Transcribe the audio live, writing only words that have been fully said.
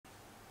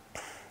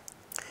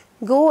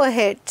Go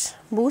ahead,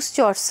 boost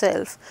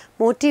yourself,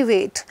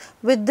 motivate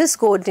with this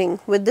goading,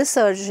 with this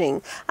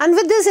urging, and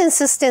with this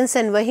insistence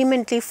and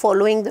vehemently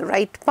following the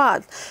right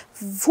path.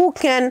 Who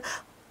can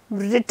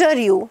deter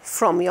you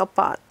from your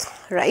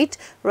path, right?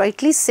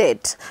 Rightly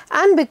said.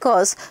 And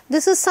because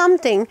this is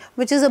something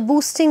which is a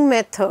boosting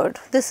method,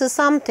 this is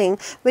something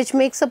which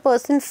makes a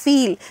person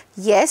feel,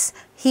 yes,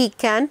 he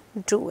can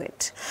do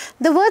it.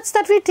 The words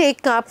that we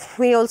take up,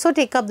 we also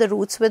take up the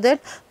roots with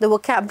it, the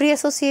vocabulary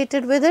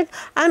associated with it,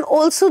 and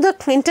also the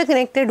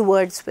interconnected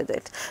words with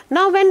it.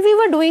 Now, when we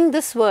were doing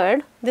this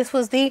word, this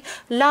was the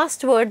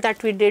last word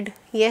that we did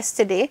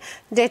yesterday,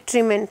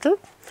 detrimental.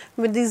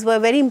 These were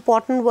very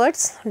important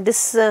words: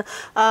 disentangle,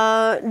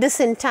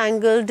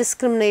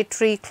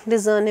 discriminatory,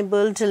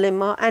 discernible,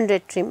 dilemma, and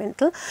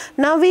detrimental.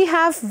 Now we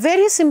have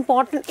very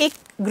important a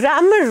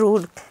grammar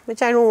rule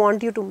which I don't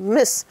want you to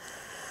miss.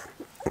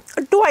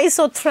 Twice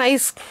or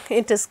thrice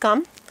it has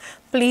come.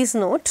 Please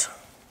note: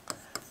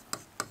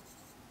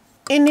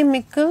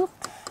 inimical,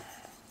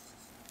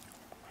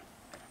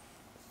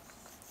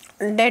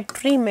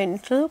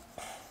 detrimental,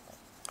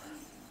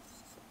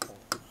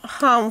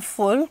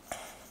 harmful,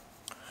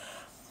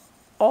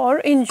 or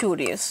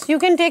injurious. You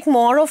can take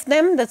more of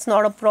them, that's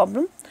not a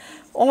problem.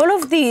 All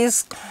of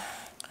these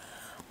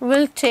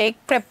will take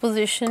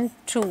preposition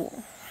to.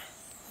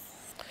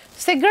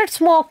 Cigarette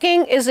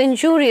smoking is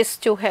injurious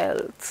to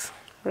health,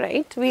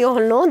 right? We all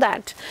know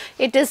that.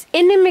 It is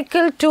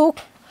inimical to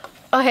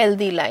a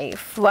healthy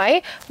life.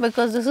 Why?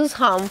 Because this is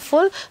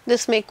harmful,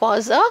 this may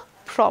cause a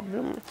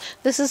problem.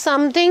 This is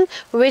something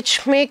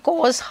which may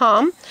cause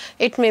harm.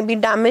 It may be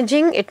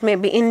damaging, it may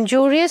be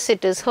injurious,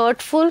 it is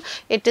hurtful,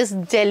 it is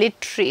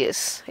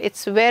deleterious.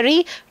 It's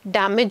very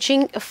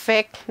damaging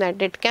effect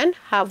that it can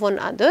have on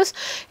others.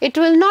 It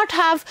will not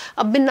have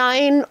a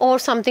benign or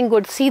something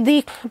good. See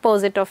the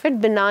opposite of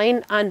it,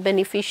 benign and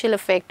beneficial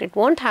effect it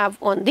won't have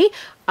on the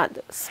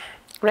others,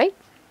 right?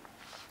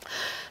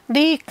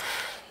 The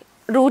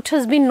root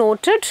has been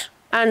noted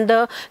and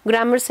the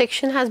grammar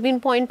section has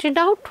been pointed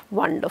out.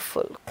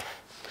 Wonderful.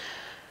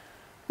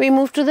 We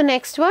move to the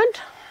next word.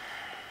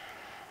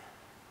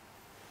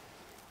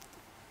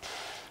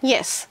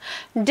 Yes,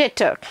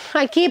 deter.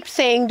 I keep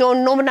saying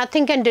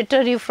nothing can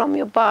deter you from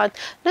your path.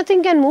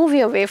 Nothing can move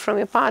you away from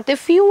your path.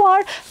 If you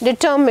are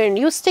determined,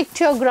 you stick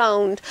to your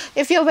ground.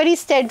 If you are very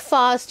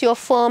steadfast, you are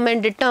firm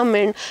and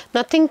determined,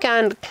 nothing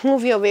can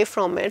move you away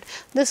from it.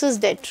 This is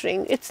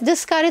deterring. It's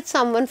discourage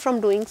someone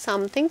from doing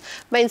something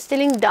by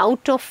instilling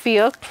doubt or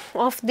fear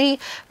of the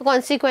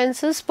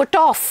consequences. Put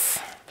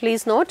off.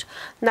 Please note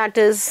that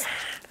is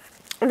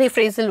the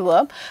phrasal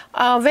verb.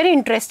 A very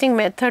interesting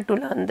method to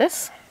learn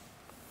this.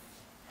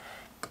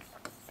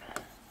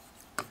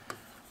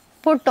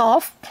 Put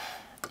off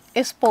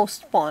is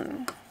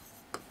postpone.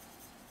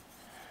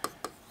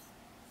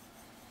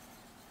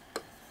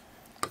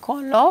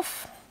 Call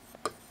off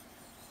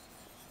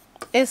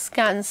is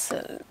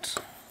cancelled.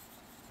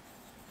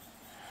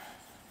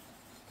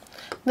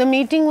 The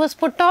meeting was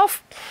put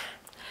off,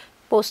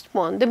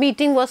 postponed. The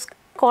meeting was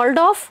called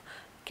off,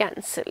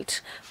 cancelled.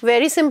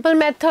 Very simple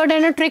method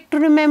and a trick to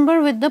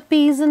remember with the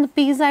P's and the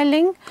P's I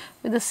link,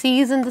 with the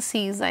C's and the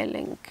C's I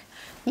link.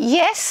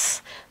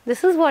 Yes,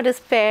 this is what is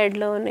paired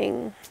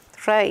learning,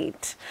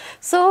 right?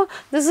 So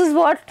this is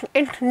what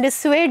it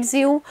dissuades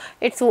you,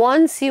 it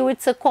warns you,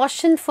 it's a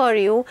caution for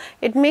you,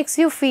 it makes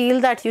you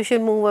feel that you should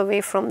move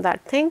away from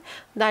that thing,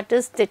 that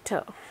is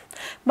deter.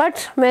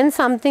 But when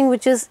something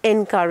which is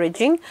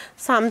encouraging,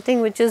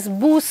 something which is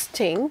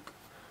boosting,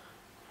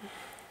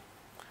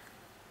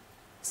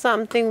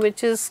 something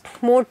which is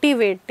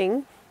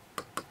motivating,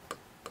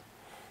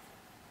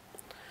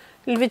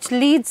 which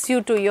leads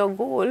you to your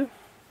goal,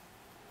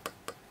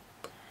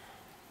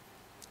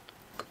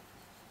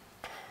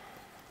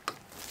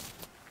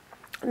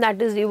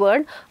 that is the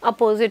word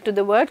opposite to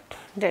the word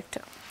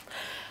deter.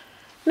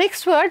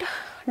 Next word,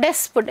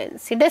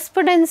 despondency.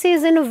 Despondency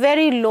is in a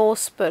very low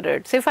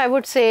spirits. If I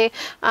would say,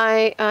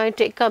 I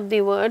take up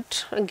the word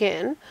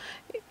again,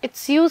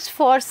 it's used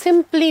for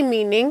simply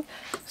meaning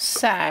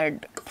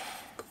sad,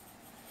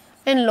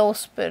 in low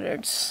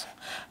spirits,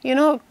 you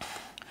know,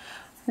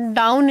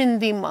 down in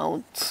the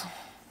mouth,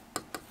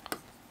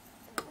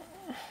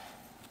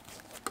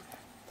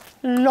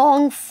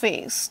 long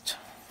faced,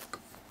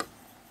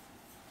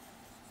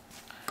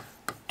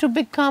 to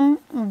become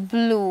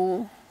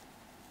blue,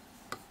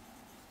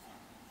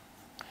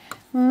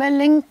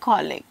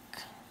 melancholic,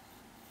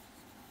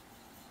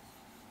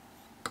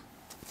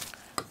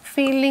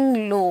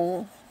 feeling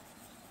low,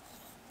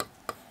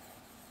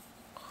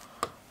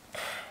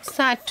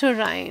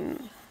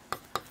 saturnine,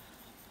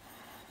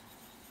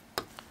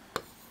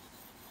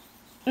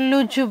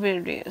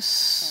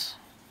 lugubrious,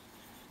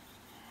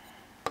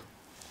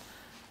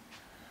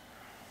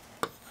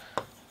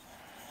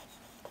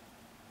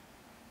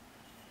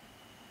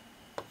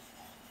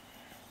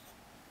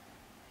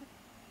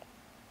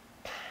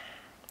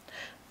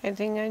 I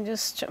think I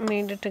just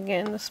made it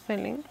again, the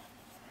spelling.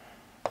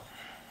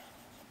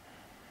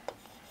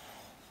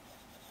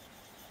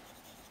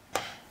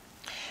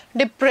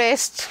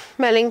 depressed,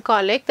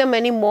 melancholic. There are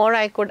many more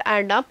I could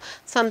add up.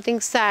 Something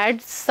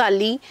sad,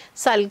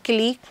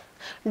 sulkily,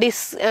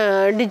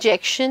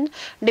 dejection,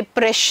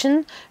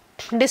 depression,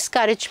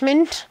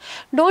 discouragement.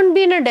 Don't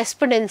be in a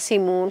despondency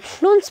mood.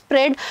 Don't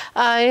spread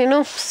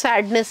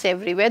sadness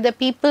everywhere. The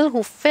people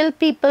who fill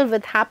people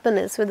with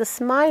happiness, with a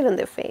smile on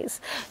their face.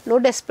 No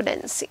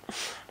despondency.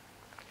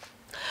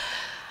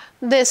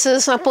 This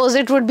is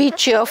opposite would be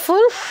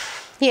cheerful.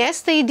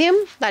 Yes, the idiom,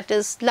 that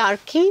is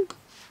larky,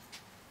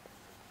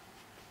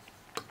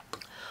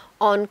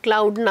 on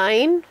cloud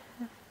 9,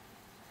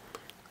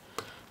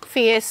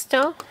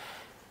 fiesta,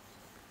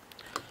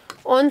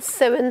 on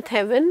 7th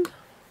heaven.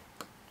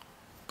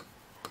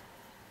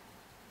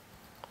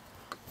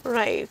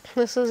 Right,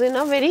 this is in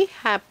a very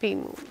happy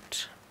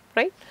mood,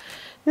 right.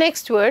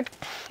 Next word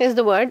is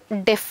the word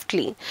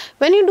deftly.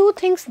 When you do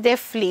things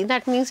deftly,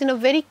 that means in a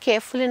very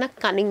careful, in a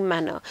cunning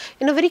manner,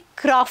 in a very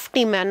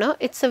crafty manner.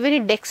 It's a very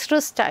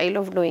dexterous style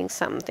of doing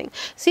something.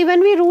 See, when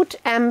we root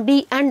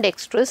ambi and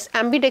dexterous,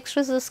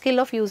 ambidextrous is the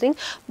skill of using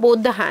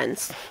both the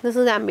hands. This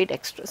is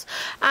ambidextrous.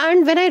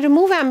 And when I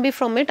remove ambi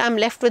from it, I'm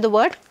left with the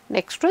word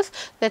dexterous.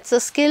 That's a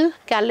skill,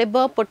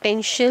 caliber,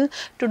 potential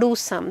to do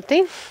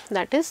something,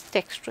 that is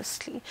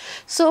dexterously.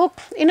 So,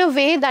 in a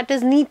way that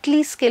is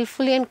neatly,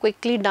 skillfully and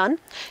quickly done,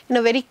 in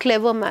a very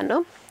clever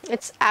manner.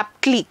 It's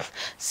aptly.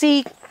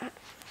 See,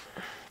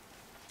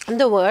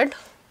 the word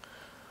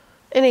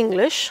in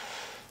English,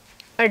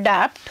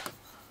 adapt,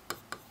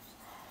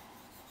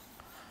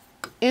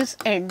 is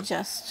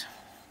adjust.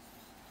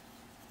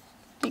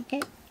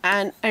 Okay,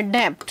 and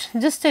adapt,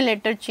 just a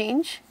letter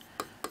change,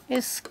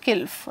 is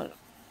skillful.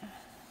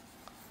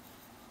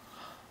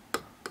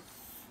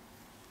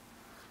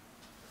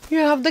 You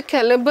have the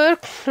caliber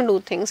to do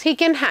things. He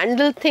can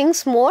handle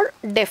things more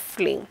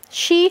deftly.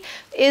 She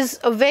is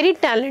very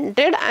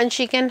talented and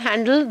she can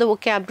handle the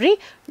vocabulary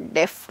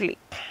deftly,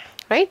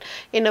 right?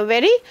 In a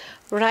very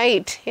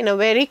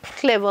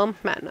clever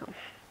manner.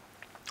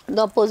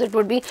 The opposite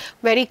would be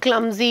very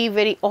clumsy,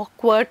 very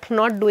awkward,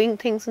 not doing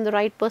things in the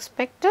right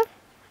perspective.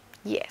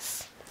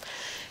 Yes.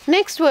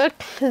 Next word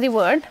is the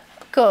word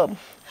curb.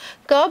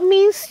 Curb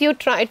means you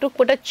try to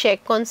put a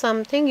check on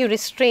something, you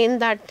restrain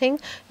that thing,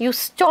 you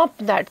stop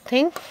that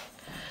thing,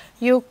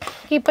 you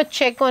keep a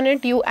check on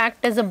it, you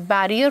act as a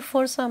barrier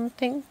for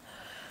something,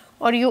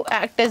 or you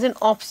act as an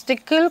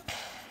obstacle,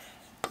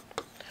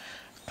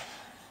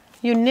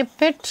 you nip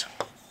it,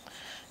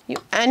 you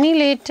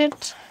annihilate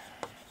it,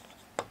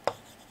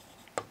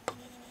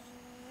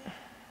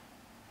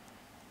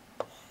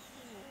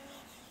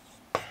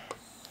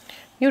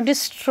 you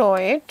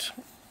destroy it.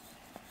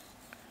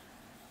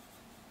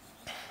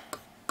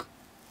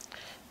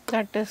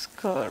 That is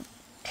curb.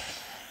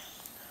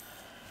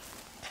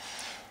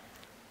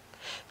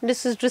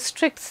 This is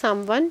restrict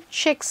someone,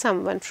 check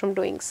someone from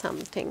doing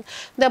something.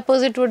 The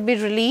opposite would be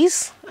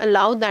release,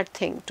 allow that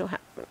thing to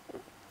happen.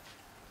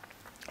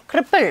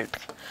 Crippled.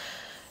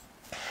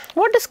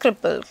 What is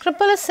crippled?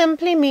 Cripple is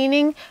simply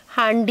meaning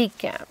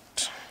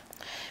handicapped.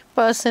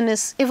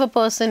 If a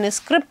person is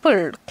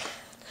crippled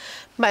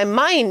by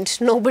mind,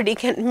 nobody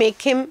can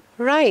make him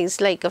rise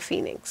like a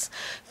phoenix.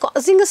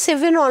 Causing a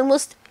severe,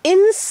 almost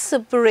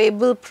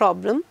insuperable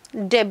problem,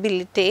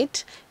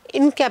 debilitate,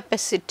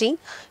 incapacity,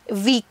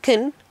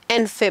 weaken,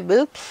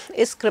 enfeeble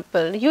is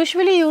crippled.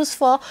 Usually used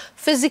for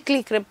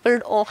physically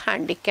crippled or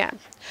handicapped.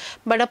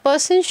 But a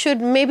person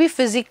should maybe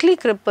physically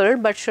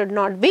crippled but should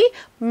not be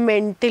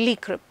mentally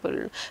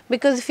crippled.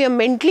 Because if you are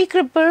mentally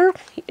crippled,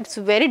 it's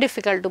very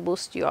difficult to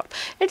boost you up.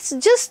 It's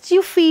just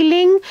you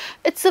feeling,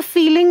 it's a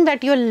feeling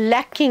that you're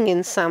lacking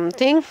in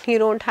something. You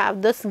don't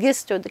have the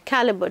gist or the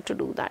caliber to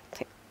do that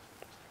thing.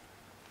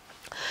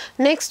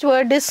 Next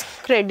word is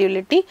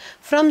credulity,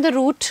 from the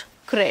root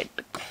cred.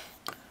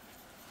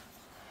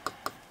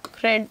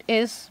 Cred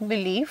is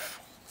belief,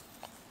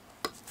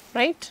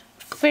 right?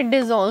 Fid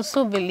is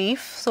also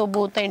belief, so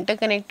both are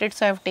interconnected,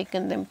 so I have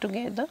taken them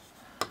together,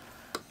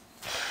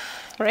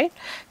 right?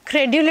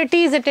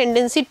 Credulity is a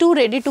tendency too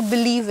ready to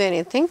believe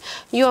anything.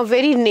 You are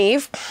very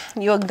knave,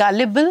 you are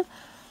gullible,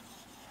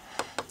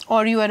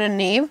 or you are a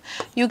knave.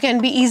 You can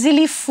be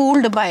easily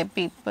fooled by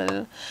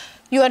people.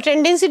 You are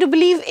tendency to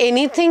believe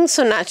anything,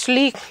 so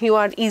naturally you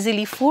are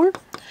easily fooled.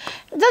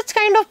 That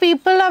kind of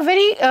people are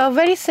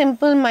very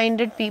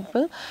simple-minded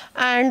people,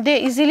 and they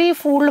are easily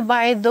fooled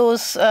by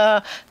those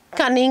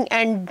cunning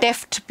and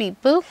deft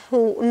people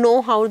who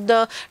know how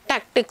the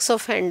tactics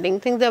of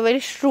handling things. They are very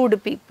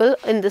shrewd people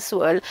in this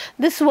world.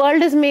 This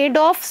world is made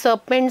of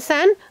serpents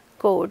and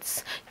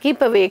goats.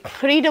 Keep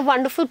awake. Read a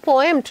wonderful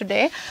poem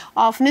today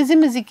of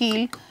Nizam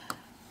Ezekiel,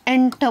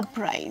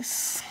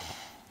 Enterprise.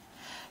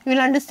 You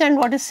will understand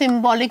what is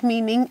symbolic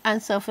meaning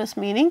and surface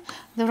meaning.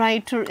 The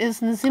writer is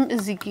Nizam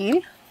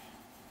Ezekiel.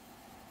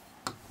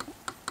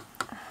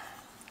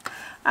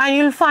 And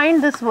you will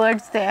find these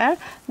words there.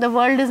 The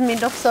world is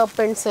made of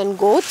serpents and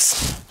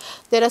goats.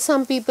 There are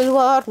some people who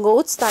are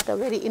goats that are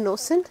very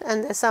innocent,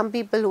 and there are some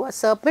people who are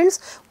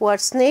serpents, who are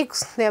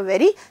snakes, they are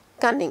very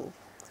cunning,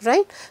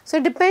 right? So,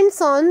 it depends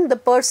on the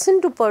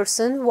person to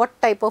person, what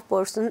type of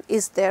person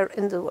is there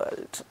in the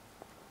world.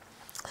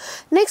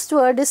 Next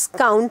word is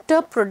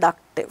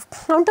counterproductive.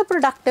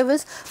 Counterproductive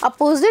is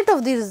opposite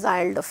of the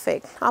desired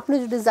effect. आपने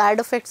जो desired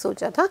effect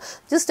सोचा था,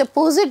 just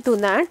opposite to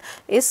that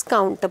is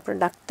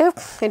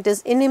counterproductive. It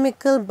is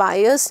inimical,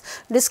 biased,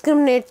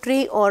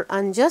 discriminatory or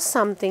unjust,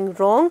 something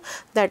wrong,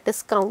 that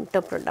is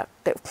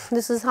counterproductive.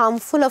 This is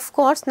harmful, of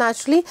course,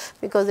 naturally,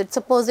 because it's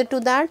opposite to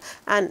that,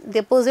 and the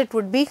opposite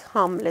would be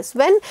harmless.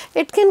 When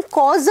it can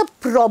cause a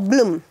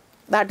problem,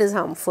 that is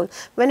harmful.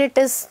 When it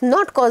is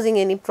not causing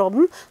any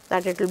problem,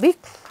 that it will be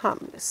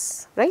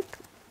harmless, right?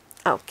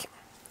 Okay.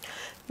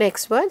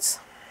 Next words.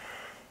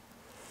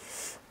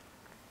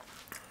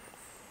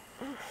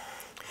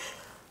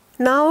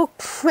 Now,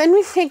 when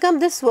we pick up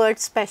this word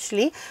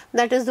specially,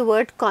 that is the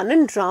word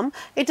conundrum,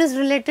 it is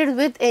related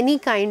with any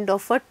kind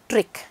of a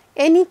trick,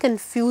 any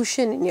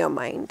confusion in your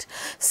mind.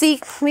 See,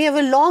 we have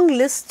a long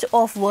list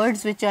of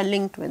words which are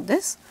linked with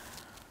this.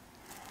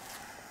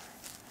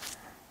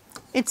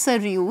 It's a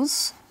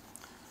ruse,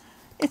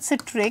 it's a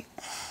trick,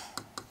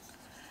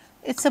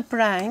 it's a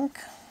prank,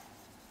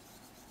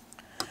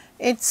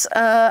 it's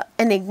a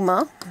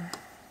enigma,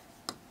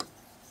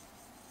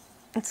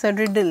 it's a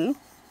riddle,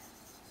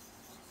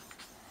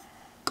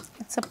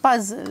 it's a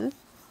puzzle,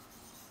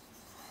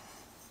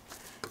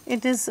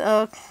 it is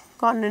a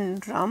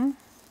conundrum,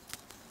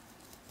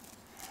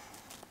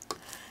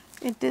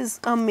 it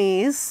is a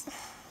maze,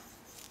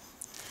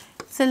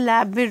 it's a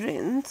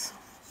labyrinth,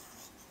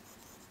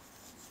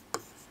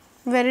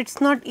 where it's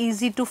not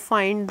easy to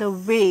find the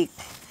way,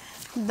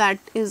 that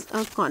is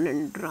a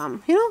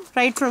conundrum. You know,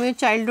 right from your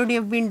childhood you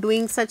have been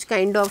doing such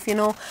kind of, you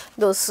know,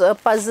 those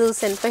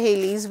puzzles and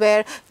pahelis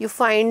where you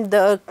find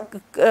the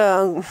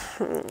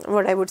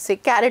what I would say,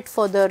 carrot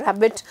for the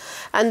rabbit,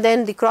 and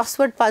then the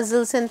crossword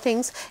puzzles and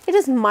things. It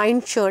is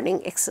mind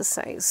churning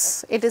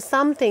exercise. It is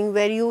something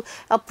where you,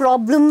 a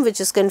problem which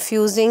is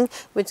confusing,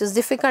 which is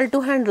difficult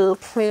to handle,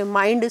 where your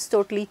mind is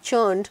totally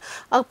churned,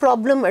 a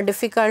problem, a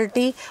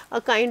difficulty,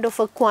 a kind of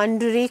a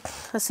quandary,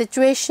 a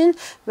situation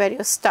where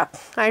you're stuck.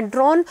 I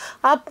drawn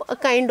up a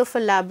kind of a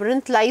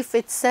labyrinth. Life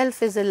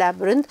itself is a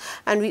labyrinth,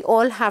 and we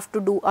all have to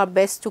do our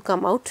best to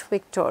come out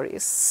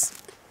victorious.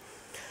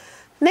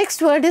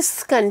 Next word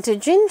is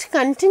contingent.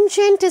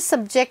 Contingent is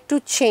subject to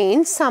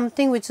change,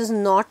 something which is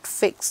not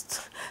fixed,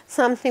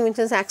 something which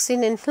is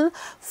accidental.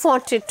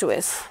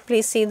 Fortuitous.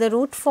 Please see the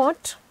root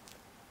fort.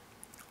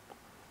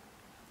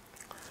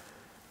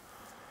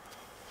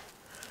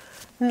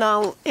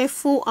 Now,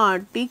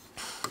 F-O-R-T,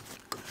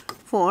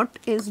 fort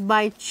is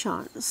by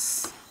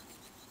chance.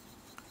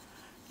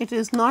 It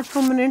is not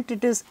permanent,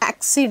 it is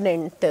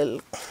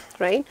accidental,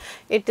 right?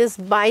 It is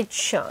by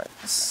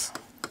chance.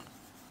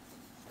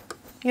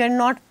 You are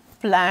not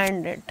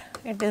planned it,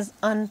 it is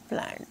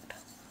unplanned.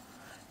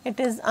 It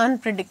is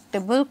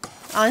unpredictable,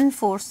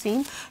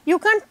 unforeseen. You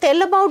can't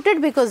tell about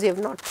it because you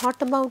have not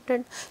thought about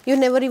it. You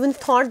never even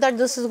thought that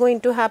this is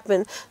going to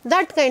happen.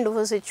 That kind of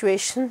a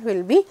situation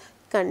will be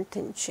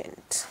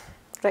contingent,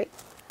 right?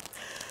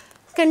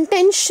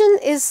 Contention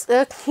is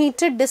a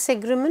heated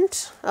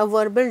disagreement, a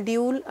verbal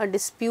duel, a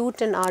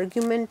dispute, an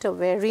argument, a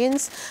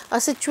variance,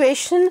 a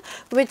situation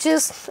which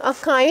is a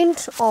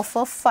kind of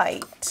a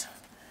fight.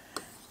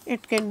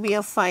 It can be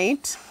a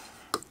fight,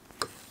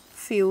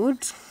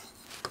 feud,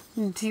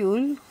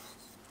 duel,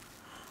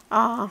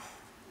 a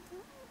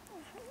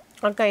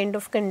kind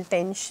of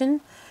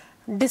contention,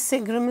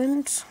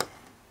 disagreement.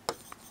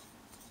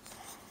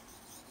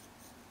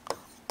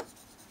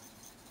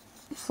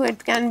 So,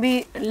 it can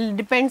be,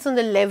 depends on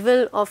the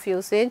level of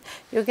usage.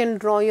 You can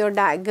draw your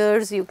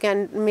daggers, you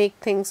can make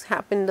things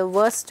happen the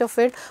worst of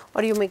it,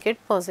 or you make it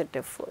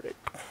positive for it,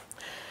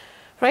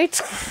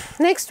 right.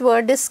 Next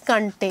word is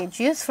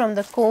contagious, from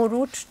the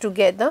co-root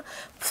together,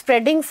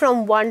 spreading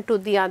from one to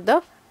the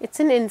other. It's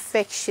an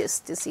infectious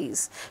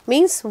disease,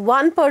 means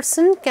one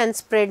person can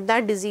spread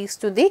that disease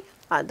to the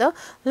other.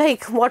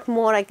 Like, what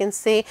more I can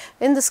say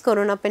in this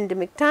corona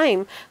pandemic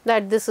time,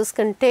 that this is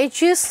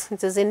contagious,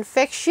 it is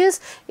infectious,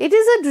 it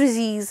is a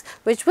disease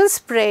which will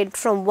spread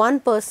from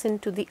one person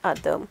to the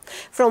other,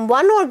 from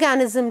one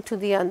organism to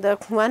the other,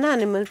 one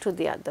animal to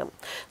the other.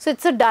 So,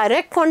 it's a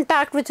direct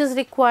contact which is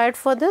required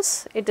for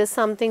this. It is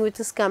something which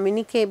is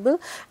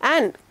communicable,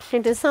 and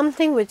it is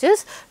something which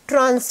is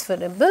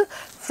transferable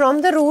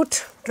from the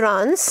root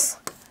trans,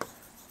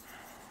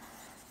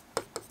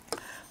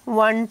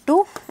 one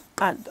to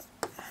other.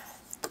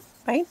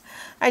 Right.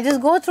 I just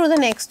go through the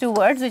next two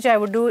words, which I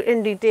would do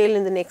in detail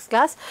in the next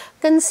class.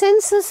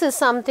 Consensus is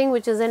something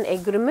which is an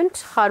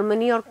agreement,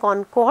 harmony or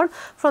concord,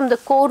 from the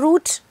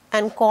co-root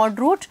and chord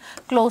root,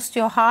 close to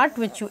your heart,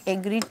 which you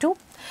agree to.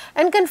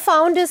 And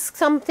confound is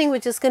something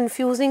which is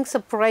confusing,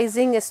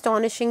 surprising,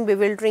 astonishing,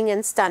 bewildering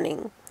and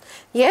stunning.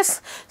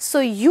 Yes,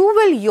 so you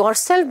will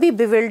yourself be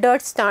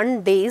bewildered,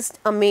 stunned, dazed,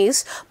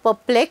 amazed,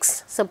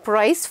 perplexed,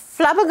 surprised,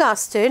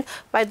 flabbergasted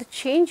by the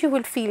change you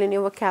will feel in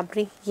your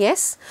vocabulary.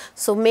 Yes,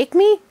 so make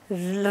me,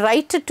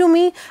 write it to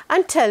me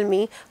and tell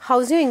me,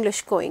 how's your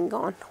English going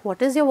on?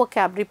 What is your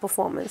vocabulary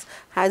performance?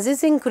 Has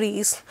it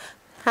increased?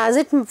 Has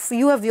it,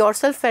 you have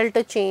yourself felt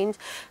a change?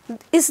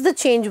 Is the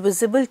change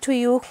visible to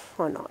you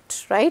or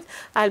not, right?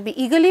 I'll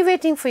be eagerly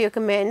waiting for your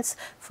comments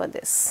for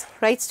this,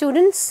 right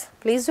students?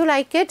 Please do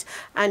like it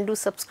and do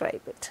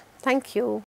subscribe it. Thank you.